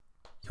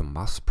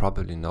must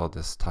probably know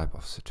this type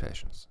of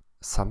situations.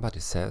 Somebody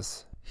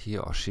says he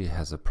or she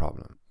has a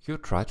problem. You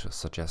try to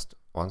suggest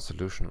one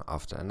solution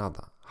after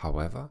another.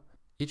 However,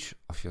 each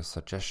of your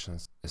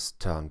suggestions is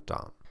turned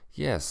down.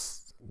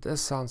 Yes,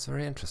 this sounds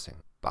very interesting,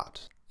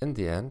 but in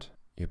the end,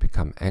 you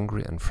become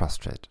angry and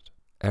frustrated.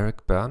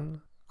 Eric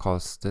Berne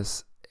calls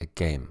this a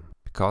game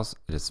because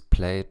it is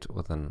played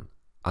with an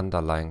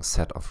underlying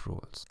set of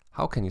rules.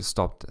 How can you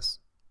stop this?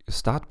 You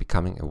start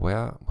becoming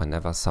aware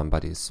whenever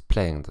somebody is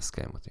playing this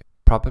game with you.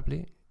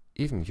 Probably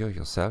even you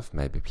yourself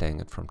may be playing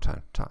it from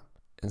time to time.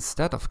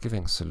 Instead of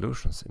giving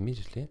solutions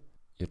immediately,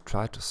 you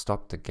try to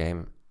stop the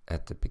game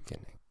at the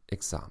beginning.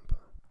 Example: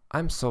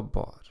 I'm so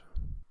bored.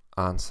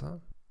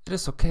 Answer: it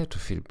is okay to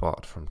feel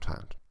bored from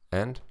time to time.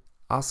 And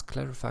ask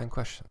clarifying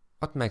questions.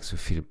 What makes you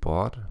feel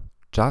bored?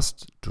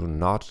 Just do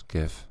not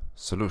give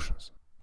solutions.